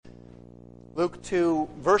Luke 2,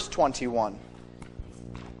 verse 21.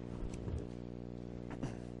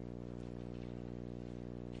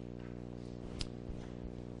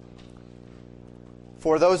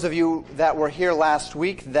 For those of you that were here last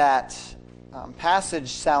week, that passage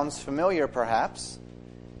sounds familiar perhaps,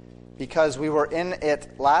 because we were in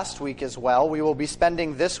it last week as well. We will be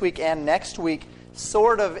spending this week and next week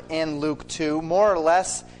sort of in Luke 2, more or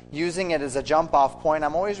less using it as a jump-off point.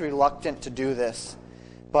 I'm always reluctant to do this,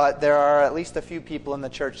 but there are at least a few people in the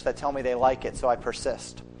church that tell me they like it, so I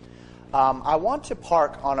persist. I want to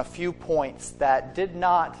park on a few points that did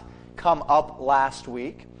not come up last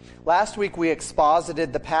week. Last week we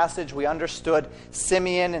exposited the passage. We understood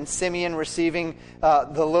Simeon and Simeon receiving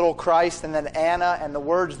the little Christ, and then Anna and the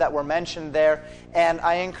words that were mentioned there. And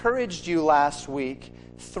I encouraged you last week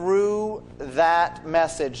through that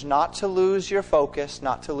message not to lose your focus,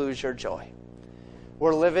 not to lose your joy.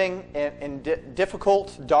 We're living in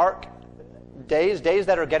difficult, dark days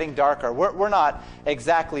that are getting darker. We're not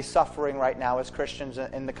exactly suffering right now as Christians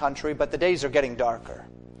in the country, but the days are getting darker.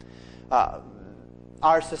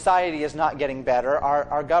 Our society is not getting better.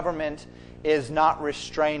 Our government is not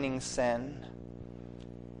restraining sin.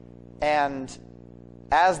 And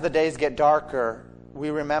as the days get darker, we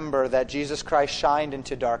remember that Jesus Christ shined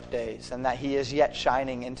into dark days and that He is yet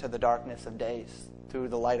shining into the darkness of days through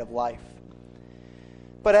the light of life.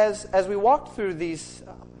 But as we walked through these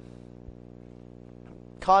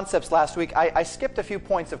concepts last week, I skipped a few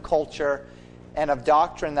points of culture and of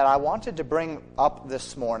doctrine that I wanted to bring up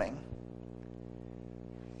this morning.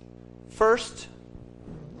 First,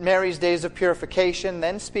 Mary's days of purification,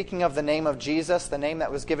 then speaking of the name of Jesus, the name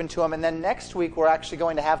that was given to Him, and then next week we're actually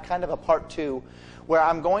going to have kind of a part 2 where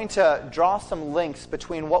I'm going to draw some links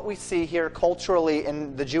between what we see here culturally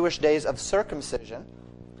in the Jewish days of circumcision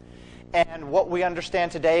and what we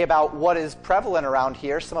understand today about what is prevalent around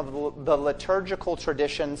here, some of the liturgical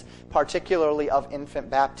traditions, particularly of infant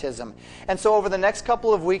baptism. And so over the next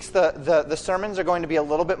couple of weeks, the sermons are going to be a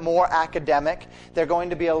little bit more academic. They're going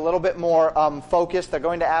to be a little bit more focused. They're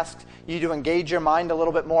going to ask you to engage your mind a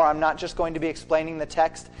little bit more. I'm not just going to be explaining the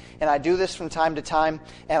text, and I do this from time to time,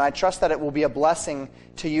 and I trust that it will be a blessing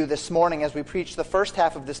to you this morning as we preach the first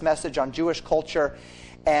half of this message on Jewish culture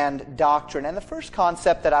and doctrine. And the first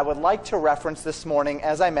concept that I would like to reference this morning,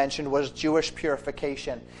 as I mentioned, was Jewish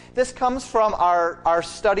purification. This comes from our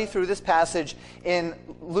study through this passage in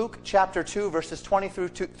Luke chapter 2, verses 22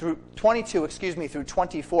 through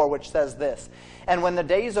 24, which says this: "And when the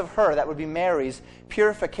days of her," that would be Mary's,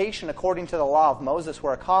 "purification according to the law of Moses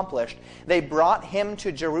were accomplished, they brought him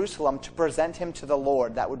to Jerusalem to present him to the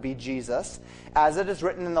Lord," that would be Jesus, "as it is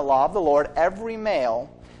written in the law of the Lord, every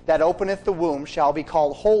male that openeth the womb shall be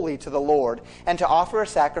called holy to the Lord, and to offer a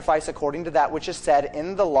sacrifice according to that which is said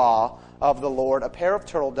in the law of the Lord, a pair of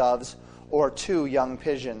turtle doves or 2 young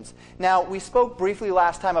pigeons." Now, we spoke briefly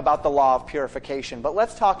last time about the law of purification, but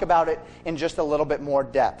let's talk about it in just a little bit more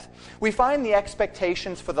depth. We find the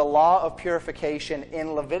expectations for the law of purification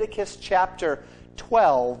in Leviticus chapter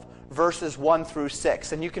 12, verses 1 through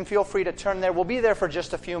 6. And you can feel free to turn there. We'll be there for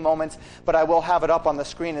just a few moments, but I will have it up on the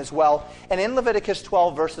screen as well. And in Leviticus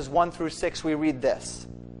 12, verses 1 through 6, we read this: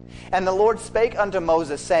 "And the Lord spake unto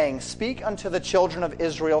Moses, saying, Speak unto the children of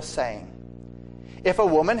Israel, saying, If a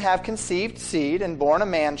woman have conceived seed and born a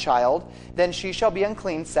man-child, then she shall be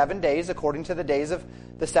unclean 7 days, according to the days of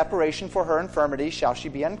the separation for her infirmity shall she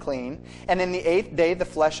be unclean. And in the 8th day the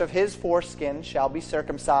flesh of his foreskin shall be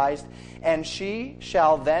circumcised, and she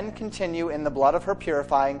shall then continue in the blood of her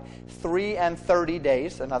purifying 33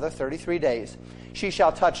 days, another 33 days. She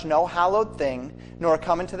shall touch no hallowed thing, nor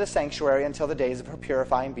come into the sanctuary until the days of her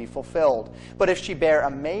purifying be fulfilled. But if she bear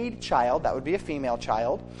a maid child," that would be a female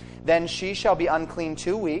child, "then she shall be unclean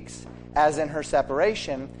 2 weeks, as in her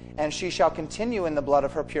separation, and she shall continue in the blood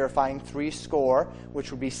of her purifying 60,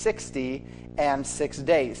 which would be 66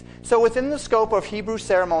 days." So within the scope of Hebrew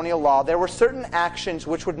ceremonial law, there were certain actions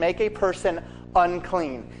which would make a person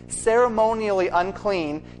unclean, ceremonially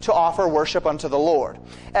unclean, to offer worship unto the Lord.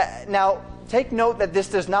 Now, take note that this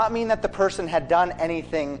does not mean that the person had done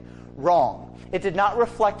anything wrong. It did not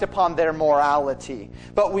reflect upon their morality.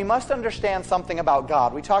 But we must understand something about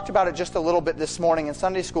God. We talked about it just a little bit this morning in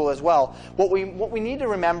Sunday school as well. What we need to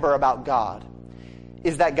remember about God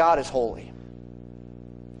is that God is holy.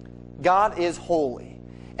 God is holy.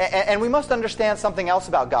 And we must understand something else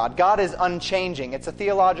about God. God is unchanging. It's a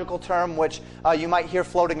theological term which you might hear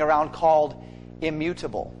floating around called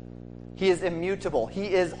immutable. He is immutable.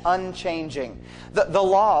 He is unchanging. The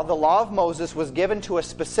law of Moses was given to a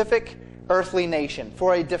specific earthly nation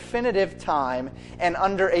for a definitive time and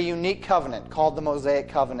under a unique covenant called the Mosaic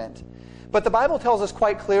covenant. But the Bible tells us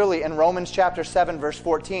quite clearly in Romans chapter 7, verse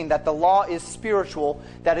 14, that the law is spiritual,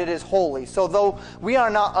 that it is holy. So though we are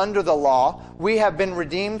not under the law, we have been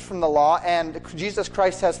redeemed from the law, and Jesus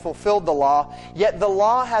Christ has fulfilled the law, yet the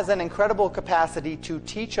law has an incredible capacity to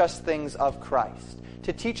teach us things of Christ,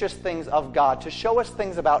 to teach us things of God, to show us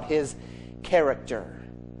things about His character.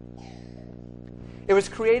 It was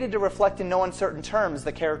created to reflect in no uncertain terms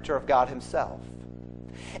the character of God Himself.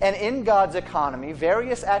 And in God's economy,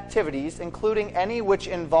 various activities, including any which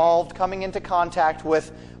involved coming into contact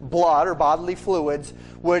with blood or bodily fluids,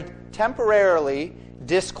 would temporarily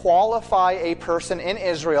disqualify a person in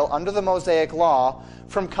Israel under the Mosaic law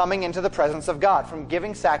from coming into the presence of God, from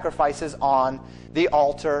giving sacrifices on the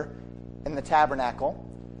altar in the tabernacle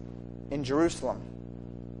in Jerusalem.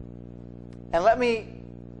 And let me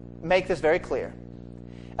make this very clear.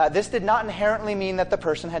 This did not inherently mean that the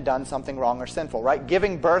person had done something wrong or sinful, right?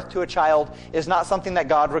 Giving birth to a child is not something that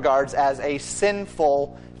God regards as a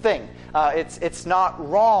sinful thing. It's not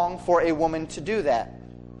wrong for a woman to do that.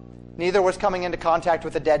 Neither was coming into contact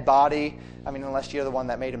with a dead body. I mean, unless you're the one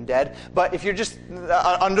that made him dead. But if you're just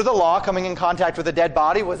under the law, coming in contact with a dead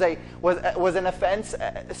body was an offense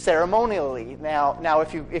ceremonially. Now,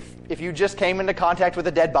 if you just came into contact with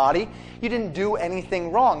a dead body, you didn't do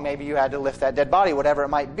anything wrong. Maybe you had to lift that dead body, whatever it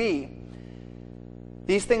might be.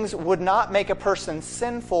 These things would not make a person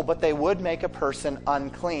sinful, but they would make a person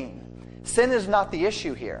unclean. Sin is not the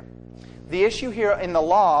issue here. The issue here in the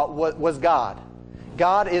law was God.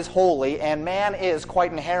 God is holy, and man is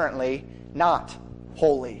quite inherently not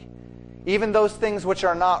holy. Even those things which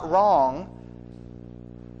are not wrong,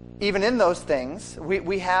 even in those things,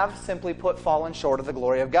 we have simply put fallen short of the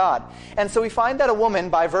glory of God. And so we find that a woman,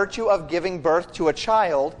 by virtue of giving birth to a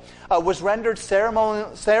child, was rendered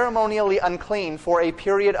ceremonially unclean for a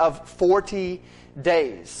period of 40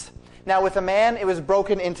 days. Now, with a man, it was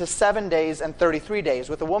broken into 7 days and 33 days.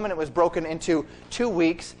 With a woman, it was broken into 2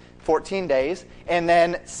 weeks, 14 days, and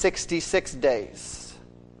then 66 days.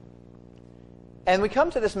 And we come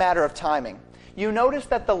to this matter of timing. You notice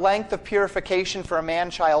that the length of purification for a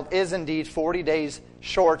man-child is indeed 40 days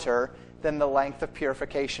shorter than the length of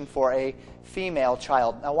purification for a female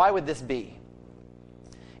child. Now, why would this be?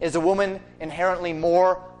 Is a woman inherently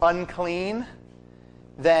more unclean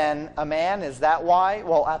than a man? Is that why?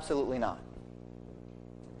 Well, absolutely not.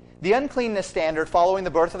 The uncleanness standard following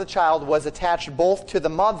the birth of the child was attached both to the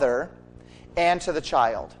mother and to the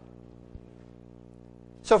child.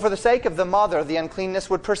 So for the sake of the mother, the uncleanness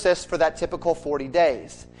would persist for that typical 40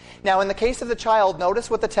 days. Now, in the case of the child,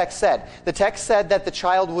 notice what the text said. The text said that the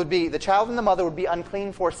child and the mother would be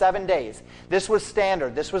unclean for 7 days. This was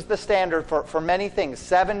standard. This was the standard for many things.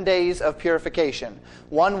 7 days of purification.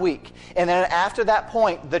 1 week. And then after that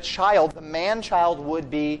point, the man-child,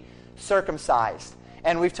 would be circumcised.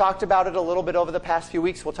 And we've talked about it a little bit over the past few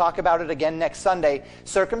weeks. We'll talk about it again next Sunday.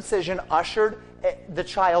 Circumcision ushered the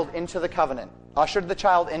child into the covenant. Ushered the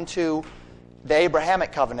child into the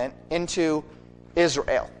Abrahamic covenant, into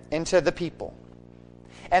Israel, into the people.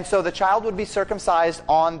 And so the child would be circumcised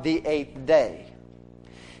on the 8th day.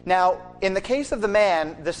 Now, in the case of the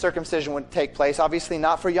man, the circumcision would take place, obviously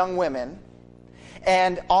not for young women.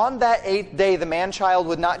 And on that 8th day, the man-child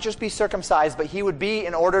would not just be circumcised, but he would be,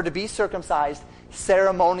 in order to be circumcised,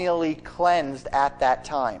 ceremonially cleansed at that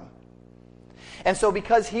time. And so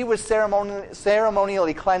because he was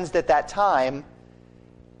ceremonially cleansed at that time,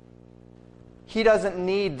 he doesn't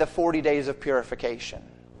need the 40 days of purification.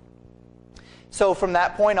 So from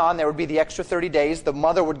that point on, there would be the extra 30 days. The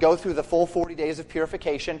mother would go through the full 40 days of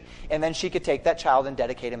purification, and then she could take that child and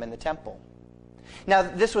dedicate him in the temple. Now,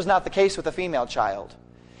 this was not the case with a female child.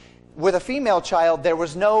 With a female child, there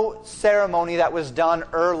was no ceremony that was done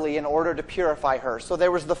early in order to purify her. So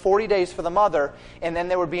there was the 40 days for the mother, and then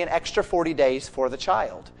there would be an extra 40 days for the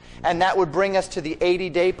child. And that would bring us to the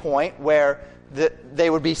 80-day point where they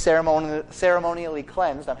would be ceremonially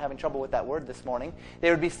cleansed. I'm having trouble with that word this morning. They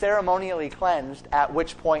would be ceremonially cleansed, at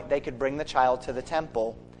which point they could bring the child to the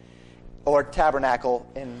temple or tabernacle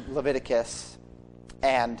in Leviticus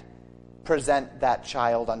and present that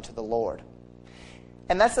child unto the Lord.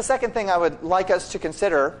 And that's the second thing I would like us to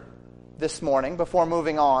consider this morning before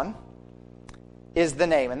moving on, is the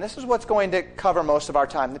name. And this is what's going to cover most of our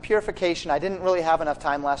time. The purification, I didn't really have enough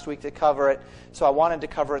time last week to cover it, so I wanted to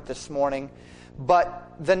cover it this morning.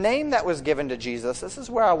 But the name that was given to Jesus, this is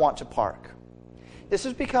where I want to park. This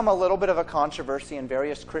has become a little bit of a controversy in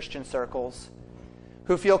various Christian circles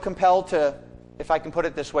who feel compelled to, if I can put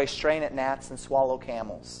it this way, strain at gnats and swallow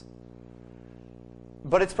camels.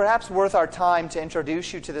 But it's perhaps worth our time to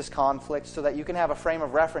introduce you to this conflict so that you can have a frame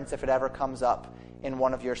of reference if it ever comes up in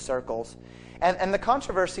one of your circles. And the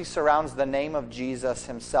controversy surrounds the name of Jesus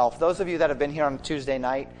himself. Those of you that have been here on Tuesday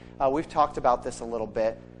night, we've talked about this a little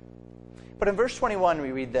bit. But in verse 21,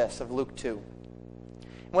 we read this of Luke 2.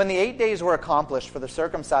 When the 8 days were accomplished for the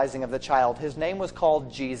circumcising of the child, his name was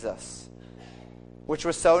called Jesus, which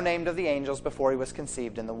was so named of the angels before he was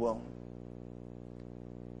conceived in the womb.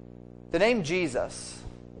 The name Jesus,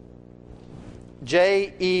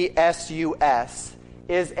 J-E-S-U-S,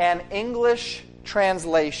 is an English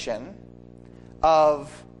translation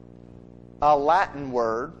of a Latin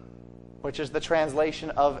word, which is the translation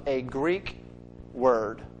of a Greek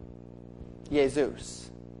word, Jesus.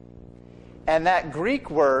 And that Greek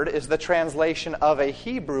word is the translation of a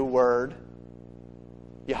Hebrew word,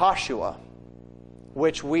 Yehoshua,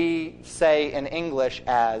 which we say in English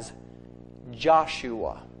as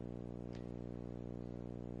Joshua.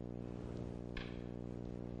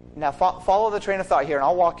 Now follow the train of thought here, and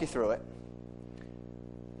I'll walk you through it.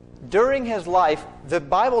 During his life, the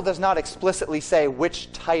Bible does not explicitly say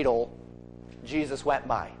which title Jesus went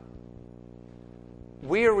by.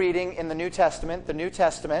 We are reading in the New Testament. The New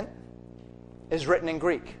Testament is written in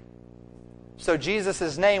Greek. So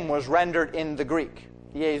Jesus' name was rendered in the Greek,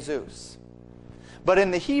 Jesus. But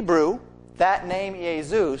in the Hebrew, that name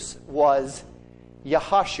Jesus was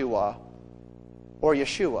Yehoshua or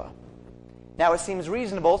Yeshua. Now it seems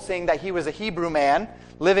reasonable, seeing that he was a Hebrew man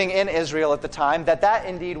living in Israel at the time, that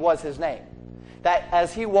indeed was his name. That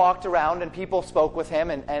as he walked around and people spoke with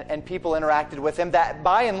him and people interacted with him, that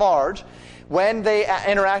by and large, when they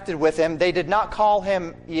interacted with him, they did not call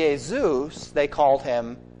him Jesus, they called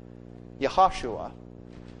him Yehoshua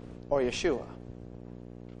or Yeshua.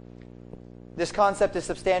 This concept is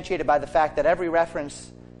substantiated by the fact that every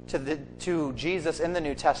reference to Jesus in the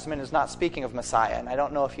New Testament is not speaking of Messiah. And I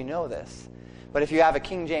don't know if you know this, but if you have a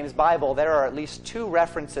King James Bible, there are at least 2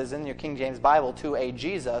 references in your King James Bible to a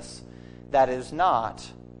Jesus that is not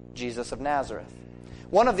Jesus of Nazareth.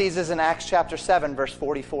 One of these is in Acts chapter 7, verse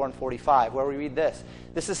 44 and 45, where we read this.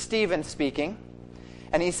 This is Stephen speaking,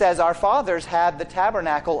 and he says, "Our fathers had the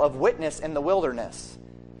tabernacle of witness in the wilderness,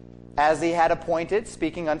 as he had appointed,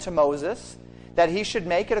 speaking unto Moses, that he should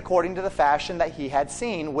make it according to the fashion that he had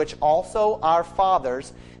seen, which also our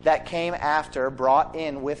fathers that came after brought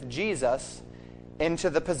in with Jesus into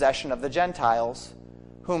the possession of the Gentiles,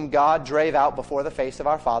 whom God drave out before the face of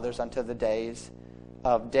our fathers unto the days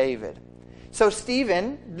of David." So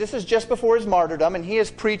Stephen, this is just before his martyrdom, and he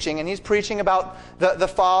is preaching, and he's preaching about the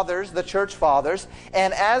fathers, the church fathers,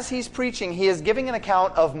 and as he's preaching, he is giving an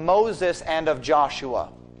account of Moses and of Joshua,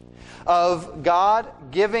 of God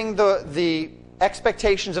giving the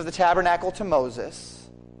expectations of the tabernacle to Moses,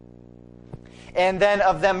 and then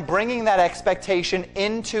of them bringing that expectation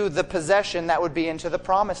into the possession that would be into the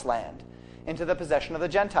promised land, into the possession of the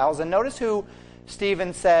Gentiles. And notice who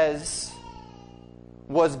Stephen says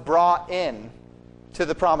was brought in to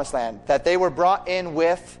the promised land, that they were brought in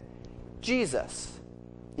with Jesus,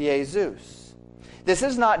 Jesus. This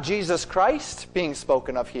is not Jesus Christ being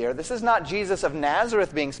spoken of here. This is not Jesus of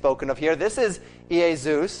Nazareth being spoken of here. This is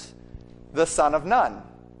Jesus, the son of Nun.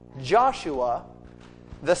 Joshua,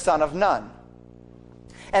 the son of Nun.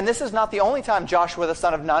 And this is not the only time Joshua, the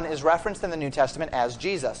son of Nun, is referenced in the New Testament as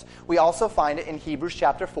Jesus. We also find it in Hebrews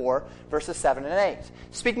chapter 4, verses 7 and 8.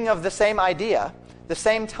 Speaking of the same idea, the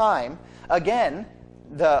same time, again,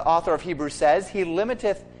 the author of Hebrews says, "He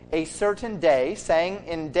limiteth a certain day, saying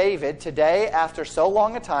in David, Today, after so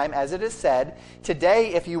long a time, as it is said,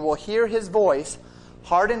 Today, if you will hear his voice,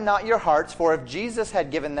 harden not your hearts, for if Jesus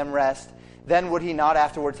had given them rest, then would he not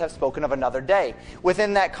afterwards have spoken of another day?"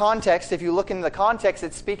 Within that context, if you look into the context,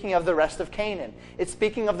 it's speaking of the rest of Canaan. It's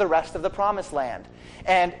speaking of the rest of the promised land.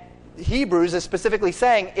 And Hebrews is specifically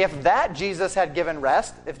saying, if that Jesus had given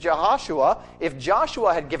rest, if Joshua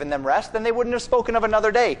had given them rest, then they wouldn't have spoken of another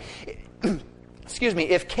day. Excuse me,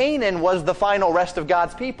 if Canaan was the final rest of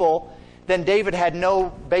God's people, then David had no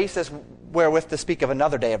basis wherewith to speak of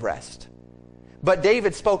another day of rest. But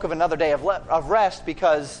David spoke of another day of rest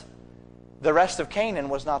because the rest of Canaan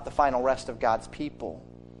was not the final rest of God's people.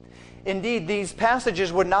 Indeed, these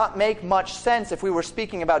passages would not make much sense if we were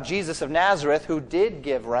speaking about Jesus of Nazareth, who did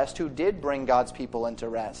give rest, who did bring God's people into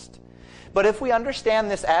rest. But if we understand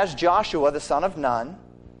this as Joshua, the son of Nun,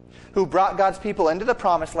 who brought God's people into the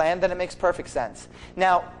promised land, then it makes perfect sense.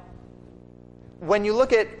 Now, when you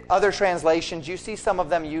look at other translations, you see some of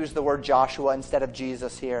them use the word Joshua instead of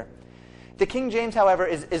Jesus here. The King James, however,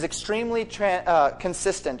 is extremely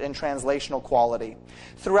consistent in translational quality.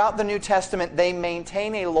 Throughout the New Testament, they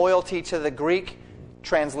maintain a loyalty to the Greek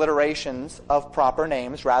transliterations of proper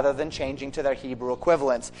names rather than changing to their Hebrew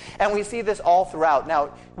equivalents. And we see this all throughout.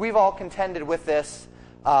 Now, we've all contended with this.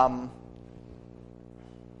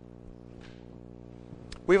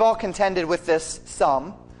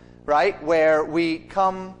 Some, right? Where we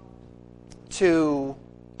come to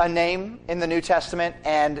a name in the New Testament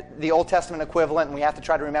and the Old Testament equivalent, and we have to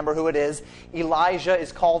try to remember who it is. Elijah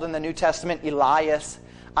is called in the New Testament Elias.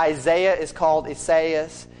 Isaiah is called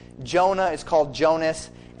Isaias. Jonah is called Jonas.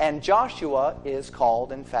 And Joshua is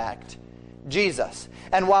called, in fact, Jesus.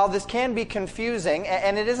 And while this can be confusing,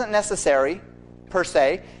 and it isn't necessary, per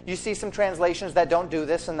se, you see some translations that don't do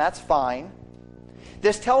this, and that's fine.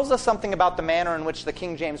 This tells us something about the manner in which the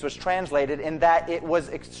King James was translated, in that it was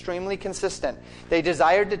extremely consistent. They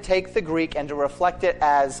desired to take the Greek and to reflect it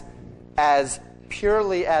as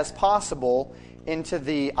purely as possible into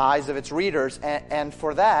the eyes of its readers. And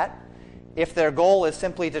for that, if their goal is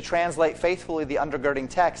simply to translate faithfully the undergirding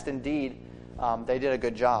text, indeed, they did a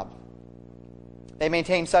good job. They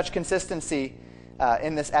maintain such consistency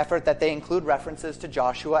in this effort that they include references to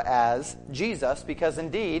Joshua as Jesus, because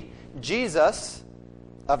indeed, Jesus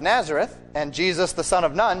of Nazareth and Jesus the son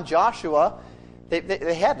of Nun, Joshua,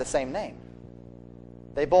 they had the same name.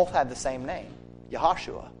 They both had the same name,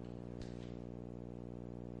 Yehoshua.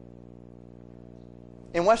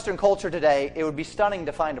 In Western culture today, it would be stunning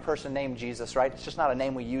to find a person named Jesus, right? It's just not a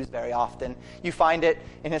name we use very often. You find it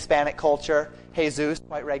in Hispanic culture, Jesus,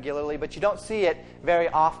 quite regularly, but you don't see it very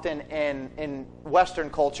often in Western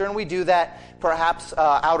culture. And we do that perhaps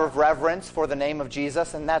out of reverence for the name of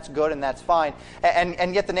Jesus, and that's good and that's fine.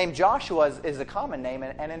 And yet the name Joshua is a common name,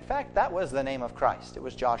 and in fact, that was the name of Christ. It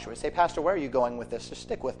was Joshua. Say, Pastor, where are you going with this? Just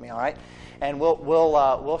stick with me, all right? And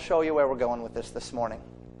we'll show you where we're going with this morning.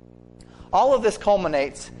 All of this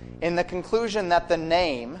culminates in the conclusion that the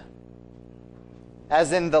name,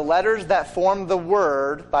 as in the letters that form the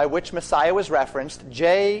word by which Messiah was referenced,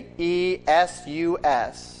 J-E-S-U-S,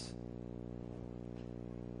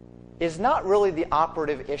 is not really the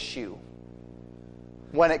operative issue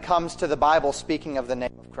when it comes to the Bible speaking of the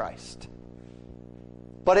name of Christ.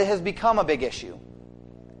 But it has become a big issue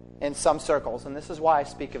in some circles, and this is why I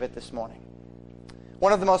speak of it this morning.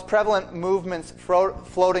 One of the most prevalent movements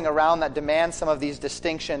floating around that demands some of these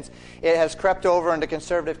distinctions, it has crept over into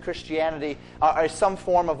conservative Christianity, is some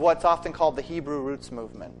form of what's often called the Hebrew roots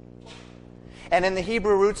movement. And in the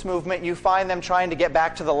Hebrew roots movement, you find them trying to get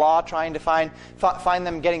back to the law, trying to find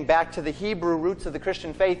them getting back to the Hebrew roots of the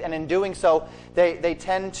Christian faith, and in doing so, they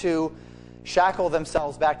tend to shackle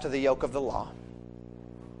themselves back to the yoke of the law.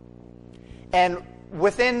 And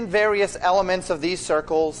within various elements of these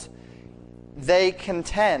circles, they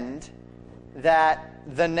contend that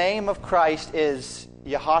the name of Christ is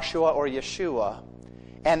Yehoshua or Yeshua,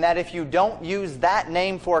 and that if you don't use that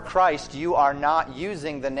name for Christ, you are not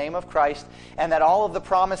using the name of Christ, and that all of the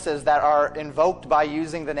promises that are invoked by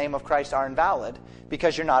using the name of Christ are invalid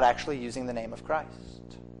because you're not actually using the name of Christ.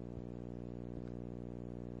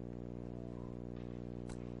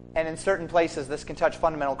 And in certain places, this can touch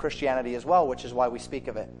fundamental Christianity as well, which is why we speak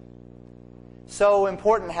of it. So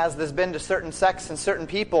important has this been to certain sects and certain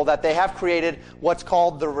people that they have created what's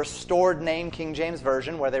called the restored name King James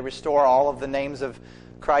Version, where they restore all of the names of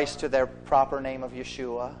Christ to their proper name of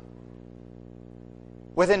Yeshua.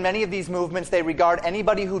 Within many of these movements, they regard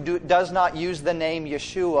anybody who does not use the name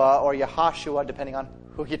Yeshua or Yehoshua, depending on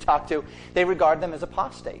who you talk to, they regard them as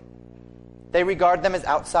apostate. They regard them as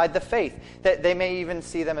outside the faith. That they may even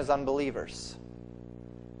see them as unbelievers.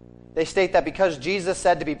 They state that because Jesus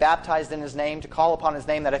said to be baptized in His name, to call upon His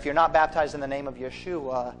name, that if you're not baptized in the name of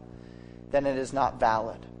Yeshua, then it is not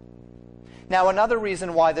valid. Now, another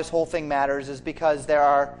reason why this whole thing matters is because there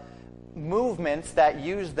are movements that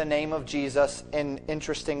use the name of Jesus in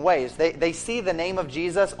interesting ways. They see the name of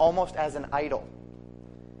Jesus almost as an idol.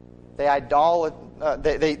 They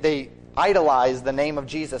idolize the name of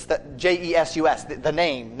Jesus, the J-E-S-U-S, the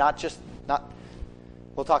name, not.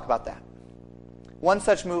 We'll talk about that. One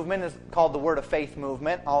such movement is called the Word of Faith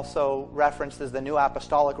movement, also referenced as the New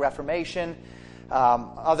Apostolic Reformation,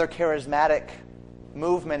 other charismatic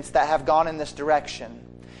movements that have gone in this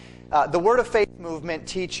direction. The Word of Faith movement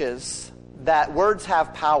teaches that words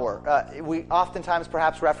have power. We oftentimes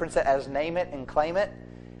perhaps reference it as name it and claim it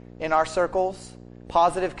in our circles.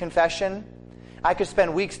 Positive confession. I could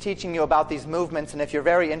spend weeks teaching you about these movements, and if you're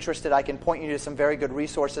very interested, I can point you to some very good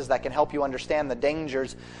resources that can help you understand the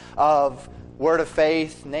dangers of Word of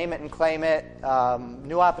Faith, Name It and Claim It,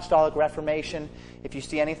 New Apostolic Reformation. If you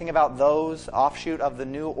see anything about those, offshoot of the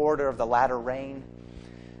New Order of the Latter Rain,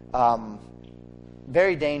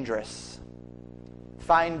 very dangerous.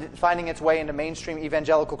 finding its way into mainstream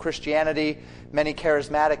evangelical Christianity, many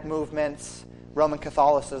charismatic movements, Roman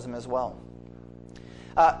Catholicism as well.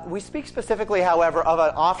 We speak specifically, however, of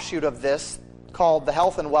an offshoot of this called the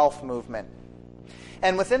health and wealth movement.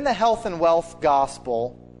 And within the health and wealth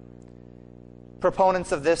gospel,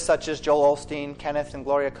 proponents of this, such as Joel Osteen, Kenneth and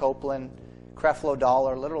Gloria Copeland, Creflo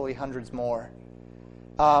Dollar, literally hundreds more,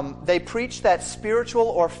 they preach that spiritual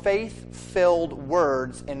or faith-filled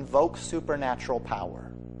words invoke supernatural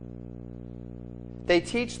power. They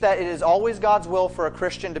teach that it is always God's will for a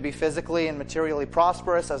Christian to be physically and materially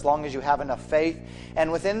prosperous as long as you have enough faith.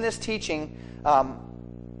 And within this teaching,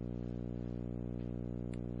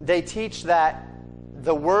 they teach that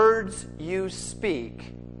the words you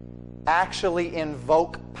speak actually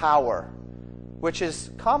invoke power, which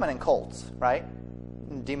is common in cults, right?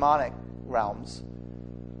 In demonic realms.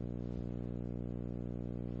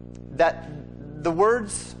 That the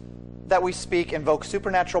words that we speak invoke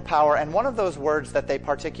supernatural power, and one of those words that they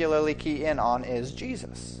particularly key in on is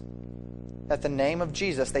Jesus. That the name of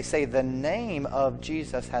Jesus, they say the name of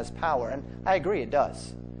Jesus has power, and I agree it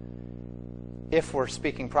does, if we're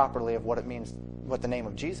speaking properly of what it means, what the name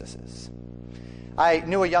of Jesus is. I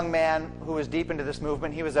knew a young man who was deep into this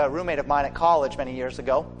movement. He was a roommate of mine at college many years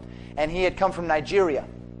ago, and he had come from Nigeria.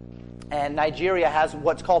 And Nigeria has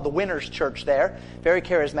what's called the Winners Church there, very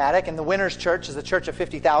charismatic. And the Winners Church is a church of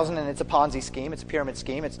 50,000, and it's a Ponzi scheme. It's a pyramid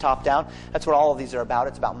scheme. It's top-down. That's what all of these are about.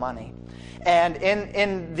 It's about money. And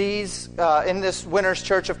in this Winners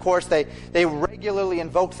Church, of course, they regularly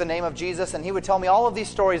invoked the name of Jesus. And he would tell me all of these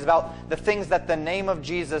stories about the things that the name of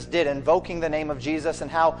Jesus did, invoking the name of Jesus,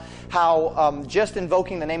 and how just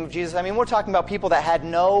invoking the name of Jesus. I mean, we're talking about people that had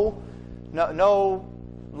no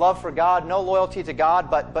love for God, no loyalty to God,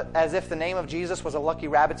 but as if the name of Jesus was a lucky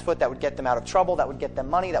rabbit's foot that would get them out of trouble, that would get them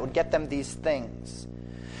money, that would get them these things.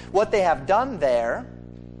 What they have done there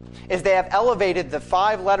is they have elevated the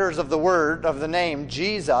 5 letters of the name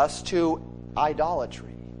Jesus to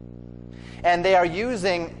idolatry. And they are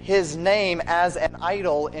using his name as an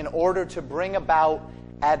idol in order to bring about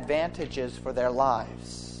advantages for their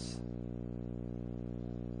lives.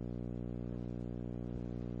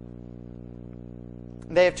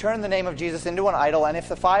 They have turned the name of Jesus into an idol, and if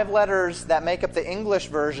the 5 letters that make up the English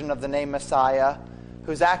version of the name Messiah,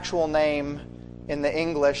 whose actual name in the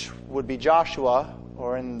English would be Joshua,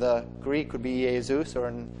 or in the Greek would be Jesus, or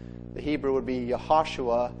in the Hebrew would be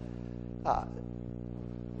Yehoshua,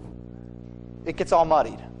 it gets all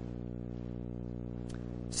muddied.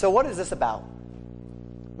 So what is this about?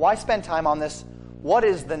 Why spend time on this? What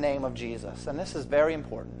is the name of Jesus? And this is very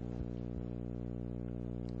important.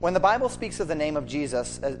 When the Bible speaks of the name of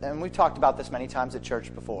Jesus, and we've talked about this many times at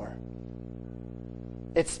church before,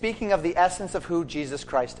 it's speaking of the essence of who Jesus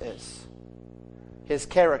Christ is. His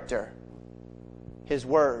character, his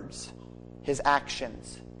words, his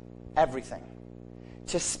actions, everything.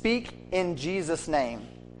 To speak in Jesus' name,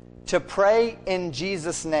 to pray in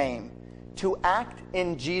Jesus' name, to act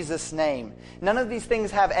in Jesus' name. None of these things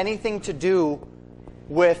have anything to do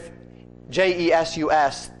with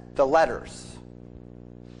Jesus, the letters.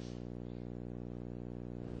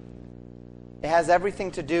 It has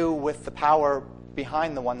everything to do with the power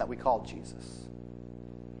behind the one that we call Jesus.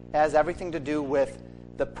 It has everything to do with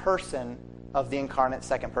the person of the incarnate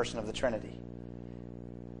second person of the Trinity.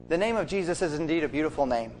 The name of Jesus is indeed a beautiful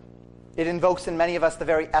name. It invokes in many of us the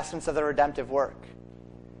very essence of the redemptive work.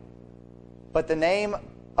 But the name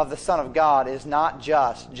of the Son of God is not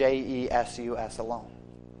just Jesus alone.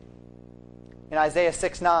 In Isaiah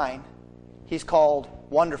 6:9, he's called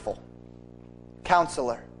Wonderful,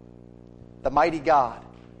 Counselor, the Mighty God,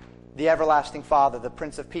 the Everlasting Father, the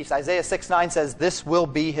Prince of Peace. Isaiah 6:9 says, this will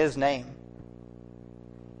be his name.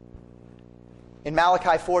 In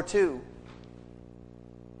Malachi 4:2,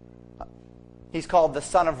 he's called the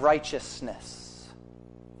Son of Righteousness.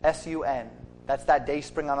 S-U-N. That's that day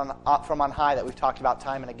spring from on high that we've talked about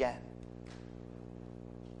time and again.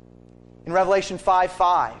 In Revelation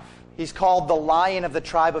 5:5, he's called the Lion of the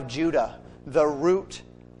tribe of Judah, the Root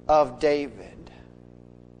of David.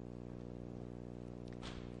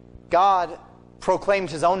 God proclaimed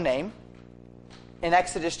his own name in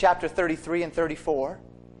Exodus chapter 33 and 34.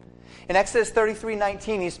 In Exodus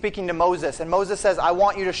 33:19, he's speaking to Moses, and Moses says, I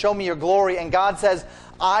want you to show me your glory, and God says,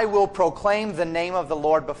 I will proclaim the name of the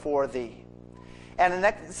Lord before thee. And in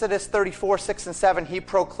Exodus 34:6 and 7, he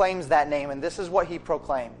proclaims that name, and this is what he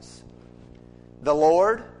proclaims. The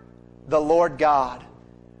Lord God,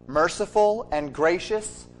 merciful and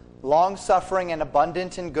gracious, long-suffering and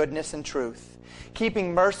abundant in goodness and truth,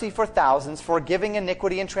 keeping mercy for thousands, forgiving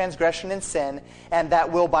iniquity and transgression and sin, and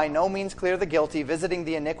that will by no means clear the guilty, visiting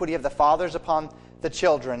the iniquity of the fathers upon the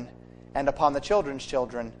children, and upon the children's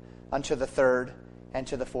children, unto the third and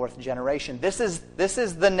to the fourth generation. This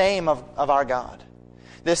is the name of our God.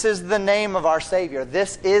 This is the name of our Savior.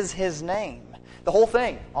 This is His name. The whole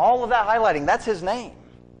thing, all of that highlighting, that's His name.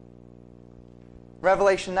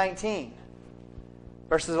 Revelation 19,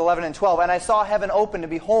 verses 11 and 12. And I saw heaven open, and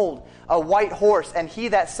behold, a white horse, and he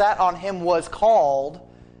that sat on him was called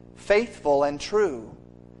Faithful and True.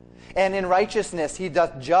 And in righteousness he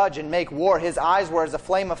doth judge and make war. His eyes were as a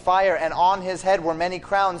flame of fire, and on his head were many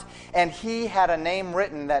crowns. And he had a name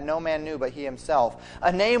written that no man knew but he himself.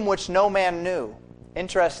 A name which no man knew.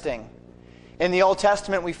 Interesting. In the Old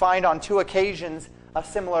Testament we find on 2 occasions a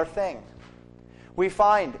similar thing. We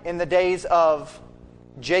find in the days of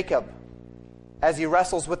Jacob, as he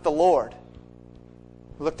wrestles with the Lord.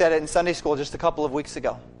 We looked at it in Sunday school just a couple of weeks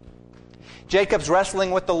ago. Jacob's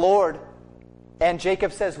wrestling with the Lord, and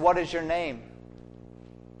Jacob says, "What is your name?"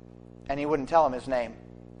 And he wouldn't tell him his name.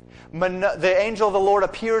 The angel of the Lord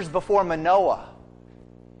appears before Manoah,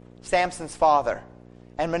 Samson's father.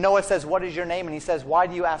 And Manoah says, "What is your name?" And he says, "Why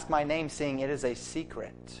do you ask my name, seeing it is a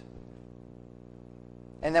secret?"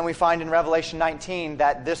 And then we find in Revelation 19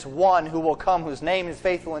 that this one who will come, whose name is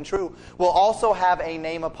Faithful and True, will also have a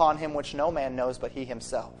name upon him which no man knows but he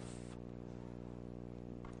himself.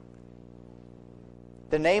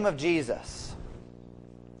 The name of Jesus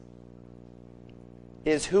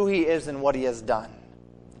is who He is and what He has done.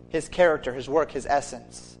 His character, His work, His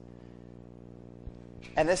essence.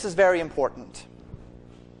 And this is very important.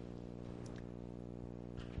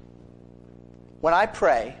 When I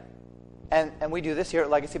pray, and we do this here at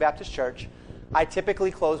Legacy Baptist Church, I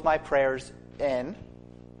typically close my prayers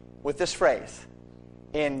with this phrase: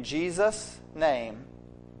 "In Jesus' name,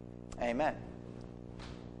 amen."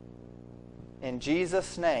 In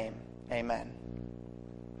Jesus' name, amen.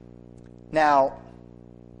 Now,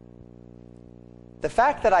 the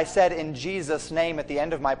fact that I said "in Jesus' name" at the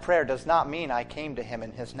end of my prayer does not mean I came to Him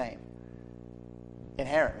in His name.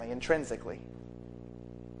 Inherently, intrinsically.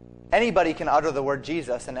 Anybody can utter the word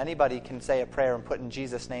Jesus, and anybody can say a prayer and put "in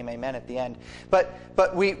Jesus' name, amen" at the end.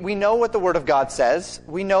 But we know what the Word of God says.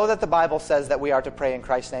 We know that the Bible says that we are to pray in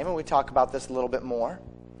Christ's name, and we talk about this a little bit more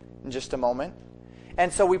in just a moment.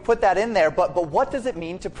 And so we put that in there, but what does it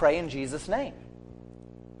mean to pray in Jesus' name?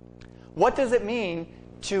 What does it mean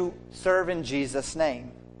to serve in Jesus'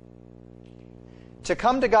 name? To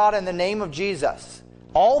come to God in the name of Jesus.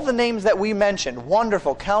 All the names that we mentioned: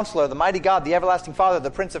 Wonderful, Counselor, the Mighty God, the Everlasting Father,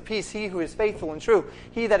 the Prince of Peace, He who is faithful and true,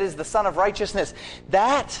 He that is the Son of Righteousness.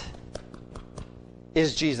 That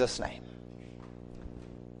is Jesus' name.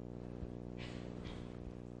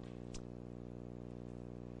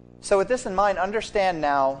 So with this in mind, understand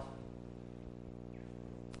now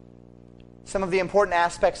some of the important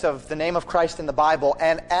aspects of the name of Christ in the Bible.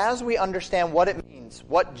 And as we understand what it means,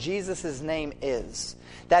 what Jesus' name is,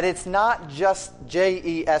 that it's not just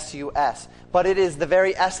Jesus, but it is the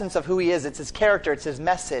very essence of who He is. It's His character. It's His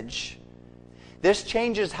message. This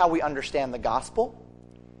changes how we understand the gospel.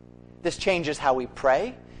 This changes how we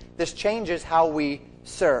pray. This changes how we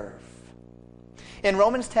serve. In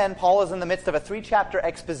Romans 10, Paul is in the midst of a 3-chapter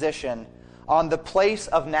exposition on the place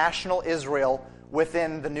of national Israel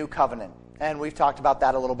within the new covenant. And we've talked about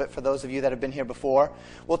that a little bit for those of you that have been here before.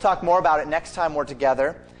 We'll talk more about it next time we're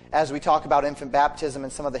together as we talk about infant baptism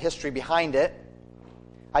and some of the history behind it.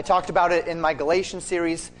 I talked about it in my Galatians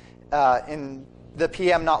series in the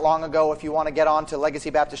PM not long ago. If you want to get on to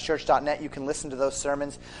legacybaptistchurch.net, you can listen to those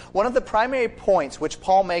sermons. One of the primary points which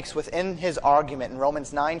Paul makes within his argument in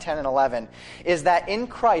Romans 9, 10, and 11 is that in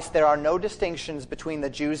Christ there are no distinctions between the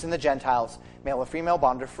Jews and the Gentiles, male or female,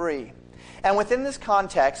 bond or free. And within this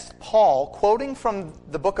context, Paul, quoting from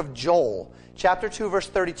the book of Joel, chapter 2, verse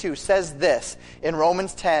 32, says this in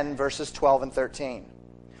Romans 10, verses 12 and 13.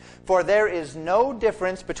 "For there is no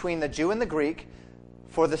difference between the Jew and the Greek,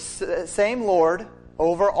 for the same Lord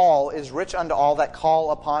over all is rich unto all that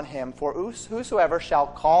call upon Him. For whosoever shall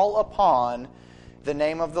call upon the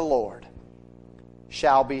name of the Lord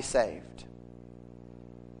shall be saved."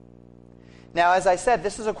 Now, as I said,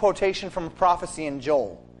 this is a quotation from a prophecy in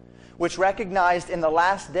Joel, which recognized in the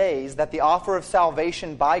last days that the offer of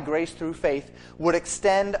salvation by grace through faith would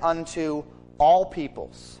extend unto all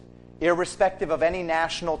peoples, irrespective of any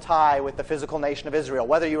national tie with the physical nation of Israel.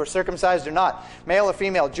 Whether you were circumcised or not, male or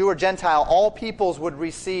female, Jew or Gentile, all peoples would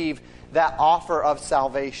receive that offer of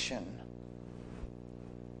salvation.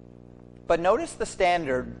 But notice the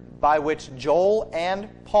standard by which Joel and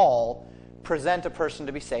Paul present a person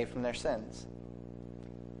to be saved from their sins.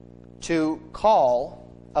 To call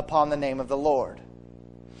upon the name of the Lord.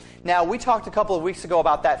 Now, we talked a couple of weeks ago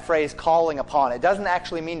about that phrase, calling upon. It doesn't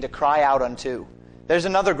actually mean to cry out unto. There's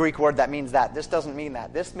another Greek word that means that. This doesn't mean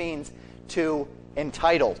that. This means to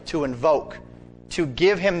entitle, to invoke, to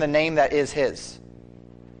give him the name that is his.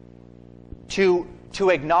 To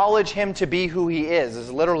acknowledge him to be who he is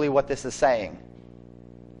literally what this is saying.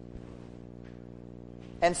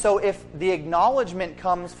 And so if the acknowledgement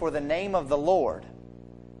comes for the name of the Lord,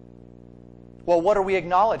 well, what are we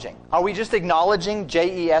acknowledging? Are we just acknowledging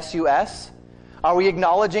Jesus? Are we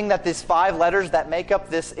acknowledging that these 5 letters that make up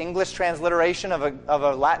this English transliteration of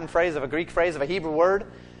a Latin phrase, of a Greek phrase, of a Hebrew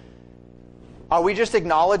word, are we just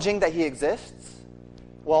acknowledging that he exists?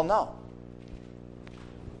 Well, no.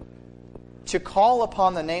 To call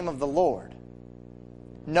upon the name of the Lord,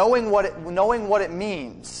 knowing what it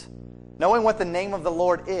means, knowing what the name of the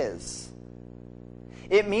Lord is,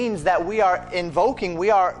 it means that we are invoking, we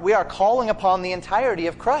are calling upon the entirety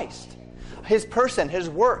of Christ, his person, his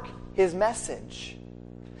work, his message.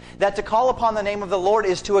 That to call upon the name of the Lord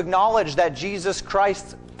is to acknowledge that Jesus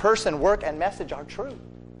Christ's person, work, and message are true,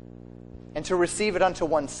 and to receive it unto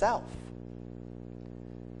oneself.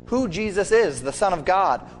 Who Jesus is, the Son of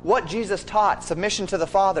God, what Jesus taught, submission to the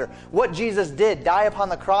Father, what Jesus did, die upon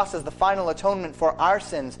the cross as the final atonement for our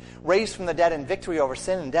sins, raised from the dead in victory over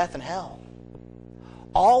sin and death and hell.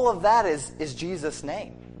 All of that is Jesus'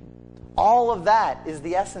 name. All of that is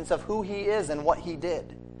the essence of who he is and what he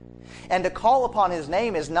did. And to call upon his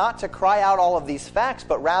name is not to cry out all of these facts,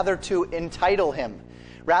 but rather to entitle him.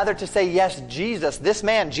 Rather to say, yes, Jesus, this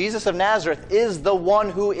man, Jesus of Nazareth, is the one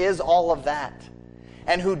who is all of that.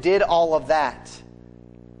 And who did all of that.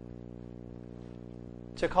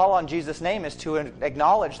 To call on Jesus' name is to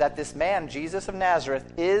acknowledge that this man, Jesus of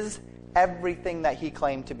Nazareth, is everything that he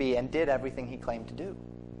claimed to be and did everything he claimed to do.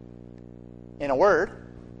 In a word,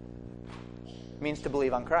 it means to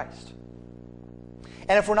believe on Christ.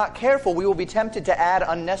 And if we're not careful, we will be tempted to add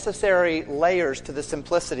unnecessary layers to the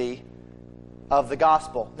simplicity of the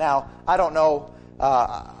gospel. Now, I don't know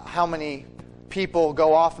how many people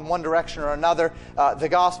go off in one direction or another. The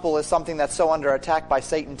gospel is something that's so under attack by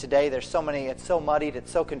Satan today. There's so many, it's so muddied,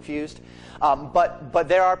 it's so confused. But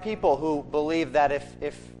there are people who believe that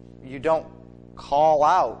if you don't call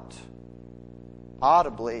out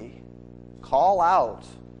audibly, call out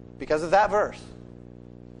because of that verse,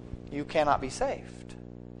 you cannot be saved.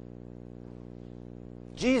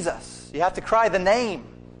 Jesus, you have to cry the name.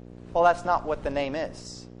 Well, that's not what the name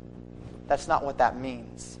is. That's not what that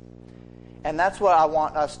means. And that's what I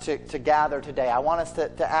want us to gather today. I want us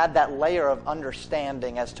to add that layer of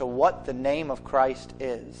understanding as to what the name of Christ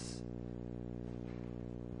is.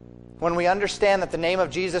 When we understand that the name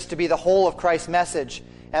of Jesus to be the whole of Christ's message,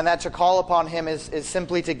 and that to call upon him is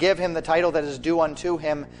simply to give him the title that is due unto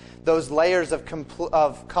him, those layers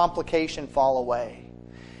of complication fall away.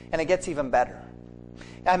 And it gets even better.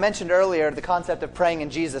 I mentioned earlier the concept of praying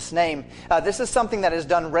in Jesus' name. This is something that is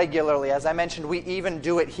done regularly. As I mentioned, we even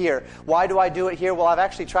do it here. Why do I do it here? Well, I've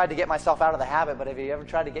actually tried to get myself out of the habit, but have you ever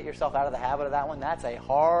tried to get yourself out of the habit of that one? That's a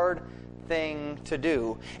hard thing to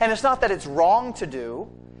do. And it's not that it's wrong to do,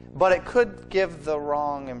 but it could give the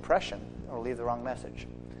wrong impression or leave the wrong message.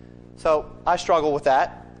 So I struggle with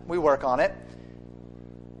that. We work on it.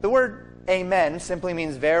 The word amen simply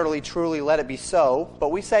means verily, truly, let it be so. But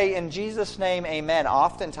we say in Jesus' name, amen,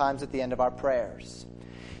 oftentimes at the end of our prayers.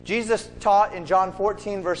 Jesus taught in John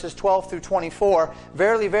 14, verses 12 through 24,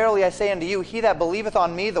 verily, verily, I say unto you, he that believeth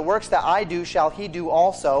on me, the works that I do shall he do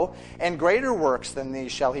also, and greater works than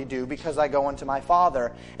these shall he do, because I go unto my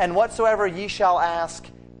Father. And whatsoever ye shall ask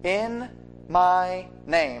in my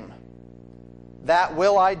name, that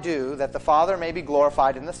will I do, that the Father may be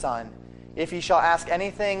glorified in the Son. If ye shall ask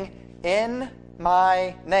anything in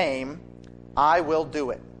my name, I will do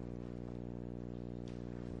it.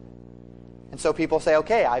 And so people say,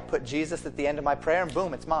 okay, I put Jesus at the end of my prayer and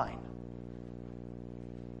boom, it's mine.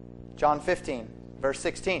 John 15, verse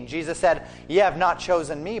 16, Jesus said, ye have not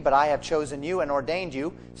chosen me, but I have chosen you and ordained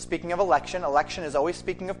you. Speaking of election, election is always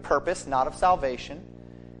speaking of purpose, not of salvation.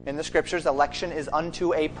 In the scriptures, election is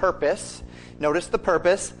unto a purpose. Notice the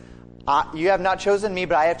purpose. You have not chosen me,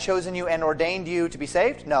 but I have chosen you and ordained you to be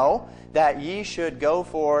saved? No, that ye should go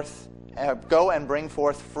and bring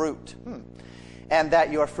forth fruit. And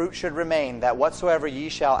that your fruit should remain, that whatsoever ye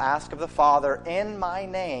shall ask of the Father in my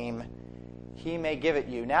name, he may give it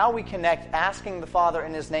you. Now we connect asking the Father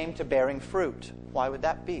in his name to bearing fruit. Why would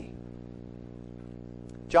that be?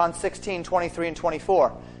 John 16, 23 and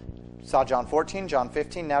 24. Saw John 14, John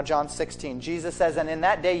 15, now John 16. Jesus says, and in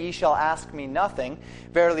that day ye shall ask me nothing.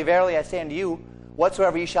 Verily, verily, I say unto you,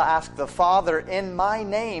 whatsoever ye shall ask the Father in my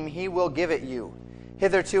name, he will give it you.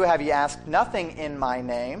 Hitherto have ye asked nothing in my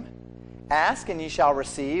name. Ask, and ye shall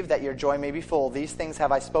receive, that your joy may be full. These things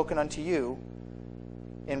have I spoken unto you,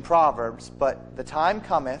 in Proverbs, but the time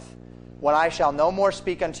cometh when I shall no more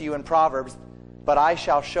speak unto you in Proverbs, but I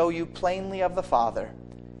shall show you plainly of the Father.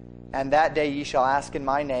 And that day ye shall ask in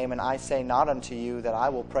my name, and I say not unto you that I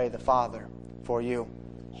will pray the Father for you.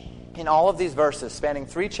 In all of these verses, spanning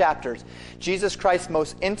 3 chapters, Jesus Christ's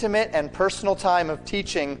most intimate and personal time of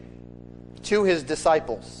teaching to his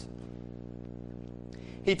disciples,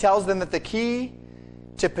 he tells them that the key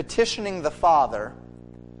to petitioning the Father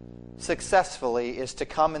successfully is to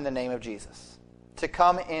come in the name of Jesus. To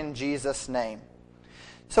come in Jesus' name.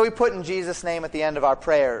 So we put in Jesus' name at the end of our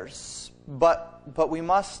prayers, but we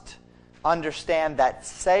must understand that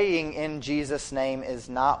saying in Jesus' name is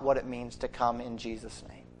not what it means to come in Jesus'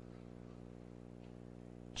 name.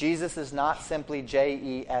 Jesus is not simply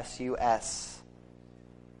J-E-S-U-S.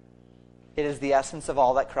 It is the essence of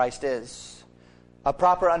all that Christ is. A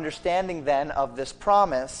proper understanding then of this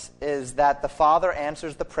promise is that the Father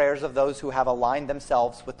answers the prayers of those who have aligned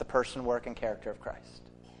themselves with the person, work, and character of Christ.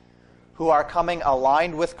 Who are coming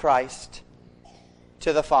aligned with Christ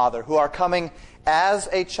to the Father. Who are coming as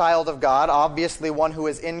a child of God, obviously one who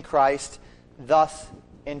is in Christ, thus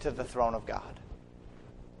into the throne of God.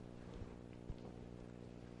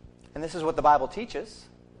 And this is what the Bible teaches.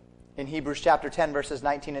 In Hebrews chapter 10, verses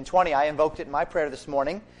 19 and 20, I invoked it in my prayer this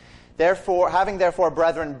morning. Having therefore,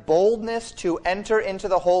 brethren, boldness to enter into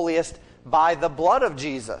the holiest by the blood of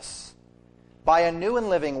Jesus, by a new and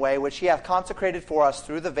living way, which he hath consecrated for us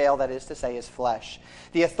through the veil, that is to say, his flesh.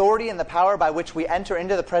 The authority and the power by which we enter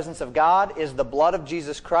into the presence of God is the blood of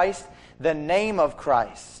Jesus Christ, the name of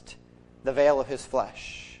Christ, the veil of his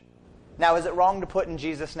flesh. Now, is it wrong to put in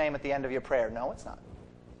Jesus' name at the end of your prayer? No, it's not.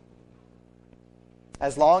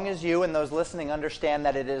 As long as you and those listening understand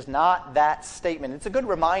that it is not that statement. It's a good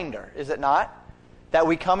reminder, is it not? That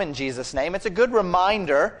we come in Jesus' name. It's a good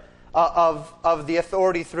reminder of the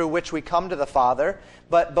authority through which we come to the Father,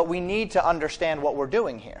 but we need to understand what we're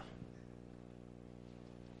doing here.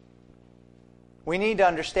 We need to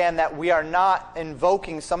understand that we are not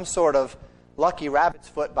invoking some sort of lucky rabbit's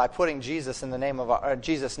foot by putting Jesus in the name of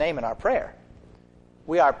Jesus' name in our prayer.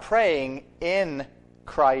 We are praying in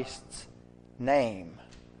Christ's name,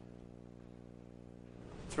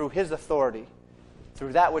 through his authority,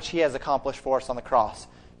 through that which he has accomplished for us on the cross,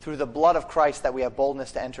 through the blood of Christ, that we have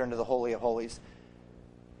boldness to enter into the Holy of Holies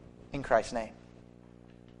in Christ's name.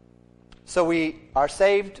 So we are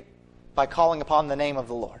saved by calling upon the name of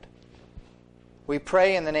the Lord. We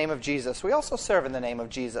pray in the name of Jesus. We also serve in the name of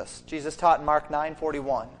Jesus. Jesus taught in Mark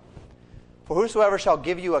 9:41, "For whosoever shall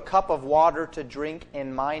give you a cup of water to drink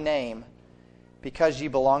in my name, because ye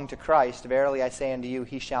belong to Christ, verily I say unto you,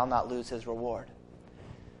 he shall not lose his reward."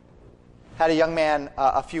 Had a young man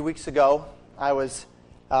a few weeks ago. I was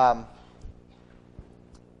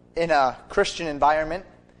in a Christian environment,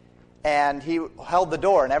 and he held the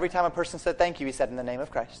door, and every time a person said thank you, he said, "In the name of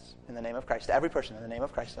Christ, in the name of Christ." To every person, "In the name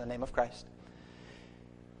of Christ, in the name of Christ."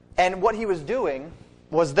 And what he was doing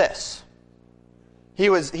was this. He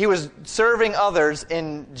was serving others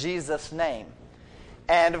in Jesus' name.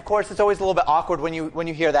 And of course, it's always a little bit awkward when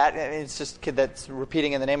you hear that. It's just a kid that's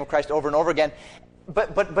repeating "in the name of Christ" over and over again.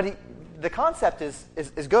 But the concept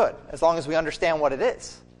is good, as long as we understand what it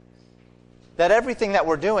is. That everything that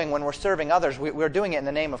we're doing when we're serving others, we're doing it in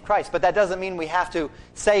the name of Christ. But that doesn't mean we have to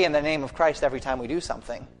say "in the name of Christ" every time we do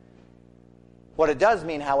something. What it does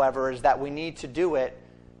mean, however, is that we need to do it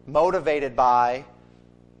motivated by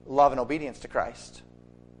love and obedience to Christ.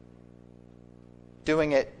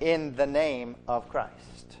 Doing it in the name of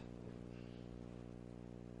Christ.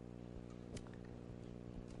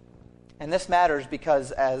 And this matters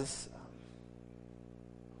because as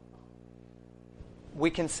we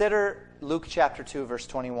consider Luke chapter 2, verse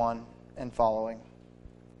 21 and following,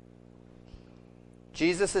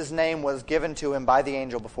 Jesus' name was given to him by the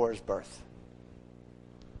angel before his birth.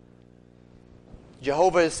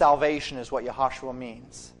 Jehovah is salvation is what Yahushua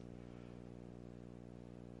means.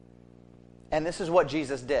 And this is what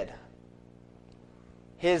Jesus did.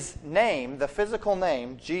 His name, the physical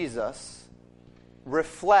name, Jesus,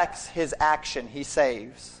 reflects his action. He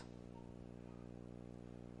saves.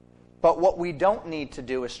 But what we don't need to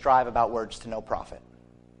do is strive about words to no profit.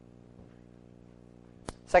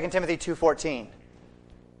 2 Timothy 2:14.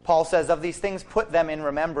 Paul says, "Of these things put them in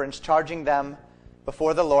remembrance, charging them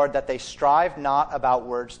before the Lord that they strive not about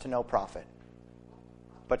words to no profit,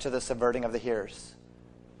 but to the subverting of the hearers."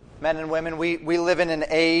 Men and women, we live in an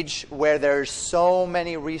age where there's so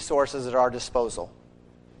many resources at our disposal.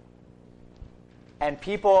 And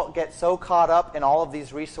people get so caught up in all of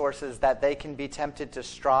these resources that they can be tempted to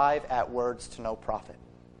strive at words to no profit.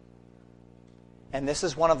 And this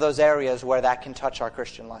is one of those areas where that can touch our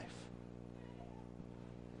Christian life.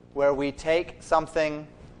 where we take something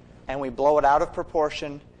and we blow it out of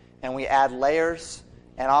proportion and we add layers,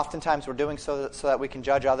 and oftentimes we're doing so that we can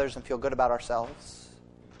judge others and feel good about ourselves.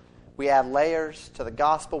 We add layers to the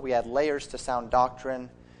gospel, we add layers to sound doctrine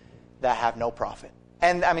that have no profit.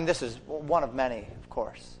 And I mean, this is one of many, of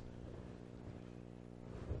course.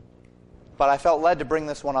 But I felt led to bring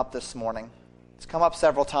this one up this morning. It's come up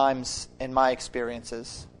several times in my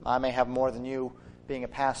experiences. I may have more than you being a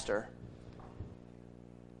pastor.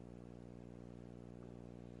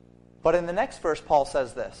 But in the next verse, Paul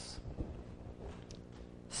says this: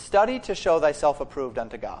 "Study to show thyself approved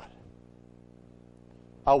unto God,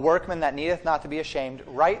 a workman that needeth not to be ashamed,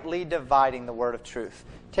 rightly dividing the word of truth."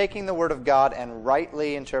 Taking the word of God and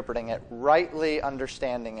rightly interpreting it, rightly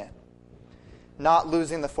understanding it. Not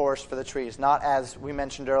losing the forest for the trees, not, as we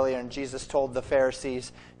mentioned earlier, and Jesus told the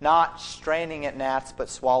Pharisees, not straining at gnats, but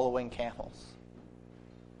swallowing camels.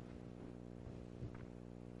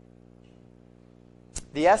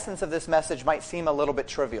 The essence of this message might seem a little bit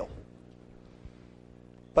trivial,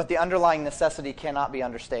 but the underlying necessity cannot be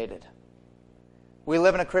understated. We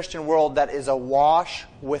live in a Christian world that is awash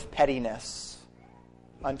with pettiness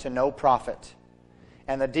unto no profit.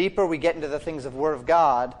 And the deeper we get into the things of the Word of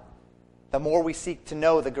God, the more we seek to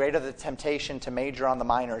know, the greater the temptation to major on the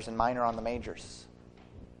minors and minor on the majors.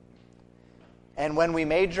 And when we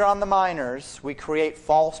major on the minors, we create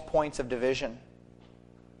false points of division.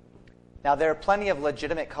 Now, there are plenty of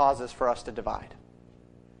legitimate causes for us to divide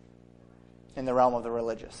in the realm of the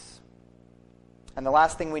religious. And the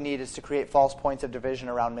last thing we need is to create false points of division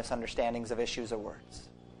around misunderstandings of issues or words.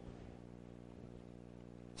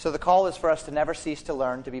 So the call is for us to never cease to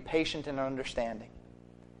learn, to be patient in understanding.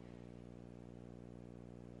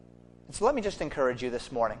 And so let me just encourage you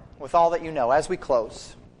this morning, with all that you know, as we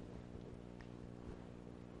close,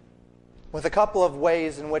 with a couple of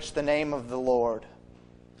ways in which the name of the Lord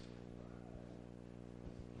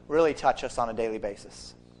really touch us on a daily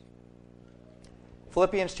basis.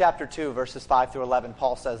 Philippians chapter 2, verses 5 through 11,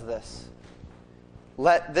 Paul says this: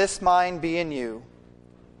 "Let this mind be in you,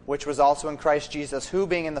 which was also in Christ Jesus, who,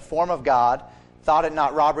 being in the form of God, thought it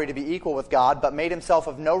not robbery to be equal with God, but made himself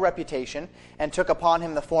of no reputation, and took upon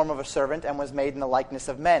him the form of a servant, and was made in the likeness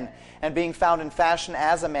of men. And being found in fashion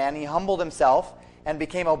as a man, he humbled himself, and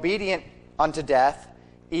became obedient unto death,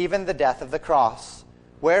 even the death of the cross.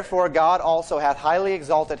 Wherefore God also hath highly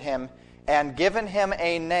exalted him, and given him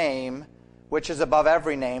a name which is above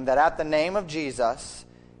every name, that at the name of Jesus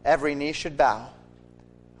every knee should bow,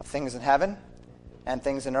 of things in heaven, and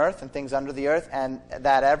things in earth, and things under the earth, and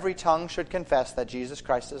that every tongue should confess that Jesus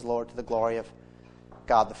Christ is Lord, to the glory of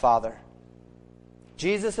God the Father."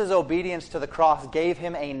 Jesus' obedience to the cross gave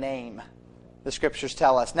him a name, the Scriptures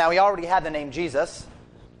tell us. Now, he already had the name Jesus.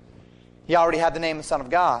 He already had the name the Son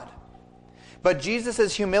of God. But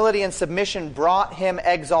Jesus' humility and submission brought him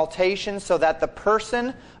exaltation, so that the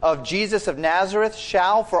person of Jesus of Nazareth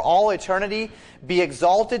shall for all eternity be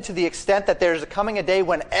exalted, to the extent that there is coming a day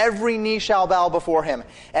when every knee shall bow before him,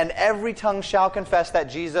 and every tongue shall confess that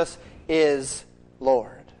Jesus is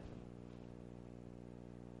Lord.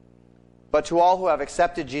 But to all who have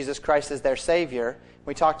accepted Jesus Christ as their Savior,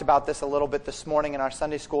 we talked about this a little bit this morning in our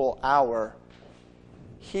Sunday school hour,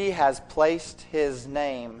 he has placed his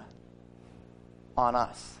name on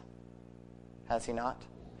us. Has he not?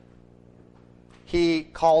 He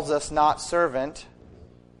calls us not servant,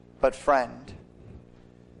 but friend.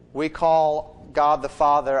 We call God the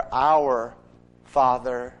Father our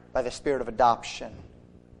Father by the Spirit of adoption.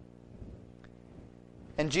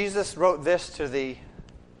 And Jesus wrote this to the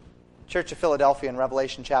Church of Philadelphia in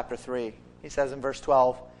Revelation chapter 3. He says in verse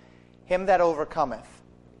 12, "Him that overcometh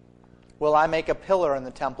will I make a pillar in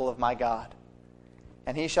the temple of my God,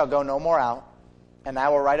 and he shall go no more out. And I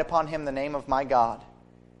will write upon him the name of my God,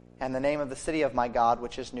 and the name of the city of my God,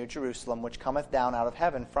 which is New Jerusalem, which cometh down out of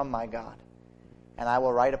heaven from my God. And I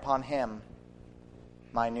will write upon him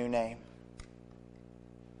my new name."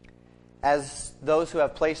 As those who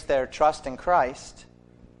have placed their trust in Christ,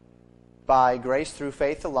 by grace through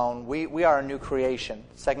faith alone, we are a new creation.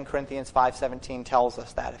 2 Corinthians 5:17 tells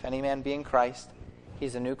us that. If any man be in Christ,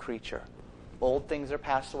 he's a new creature. Old things are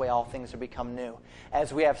passed away, all things are become new.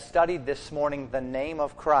 As we have studied this morning the name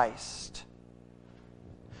of Christ,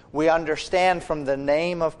 we understand from the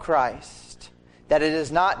name of Christ that it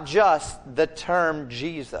is not just the term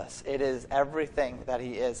Jesus. It is everything that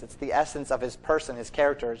he is. It's the essence of his person, his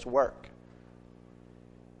character, his work.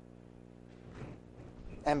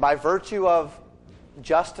 And by virtue of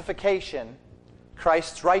justification,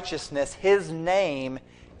 Christ's righteousness, his name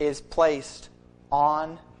is placed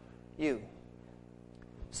on you,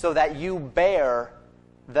 so that you bear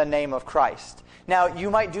the name of Christ. Now,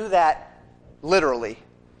 you might do that literally.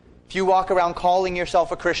 If you walk around calling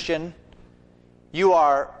yourself a Christian, you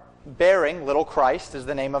are bearing, little Christ is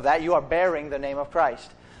the name of that, you are bearing the name of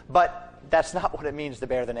Christ. But that's not what it means to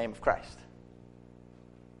bear the name of Christ.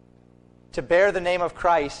 To bear the name of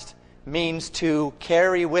Christ means to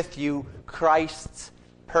carry with you Christ's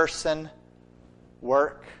person,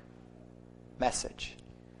 work, message.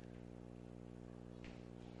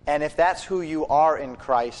 And if that's who you are in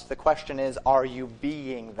Christ, the question is, are you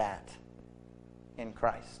being that in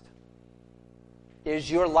Christ? Is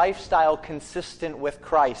your lifestyle consistent with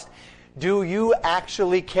Christ? Do you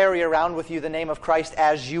actually carry around with you the name of Christ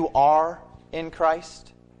as you are in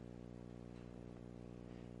Christ?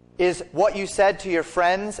 Is what you said to your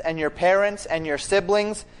friends and your parents and your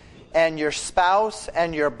siblings and your spouse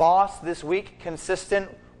and your boss this week consistent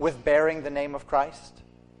with bearing the name of Christ?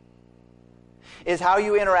 Is how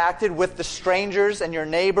you interacted with the strangers and your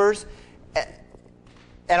neighbors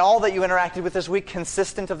and all that you interacted with this week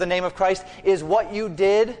consistent of the name of Christ? Is what you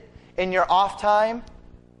did in your off time,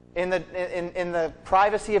 in the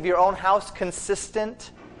privacy of your own house, consistent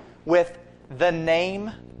with the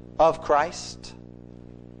name of Christ?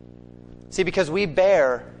 See, because we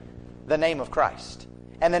bear the name of Christ.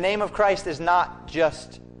 And the name of Christ is not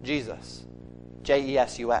just Jesus.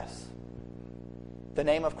 J-E-S-U-S. The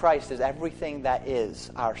name of Christ is everything that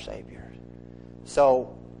is our Savior.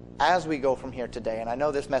 So, as we go from here today, and I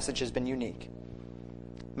know this message has been unique,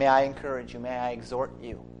 may I encourage you, may I exhort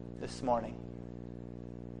you this morning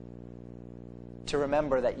to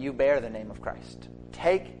remember that you bear the name of Christ.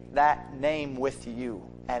 Take that name with you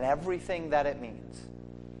and everything that it means,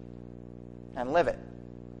 and live it.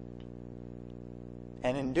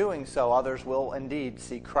 And in doing so, others will indeed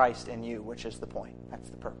see Christ in you, which is the point. That's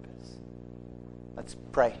the purpose. Let's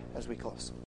pray as we close.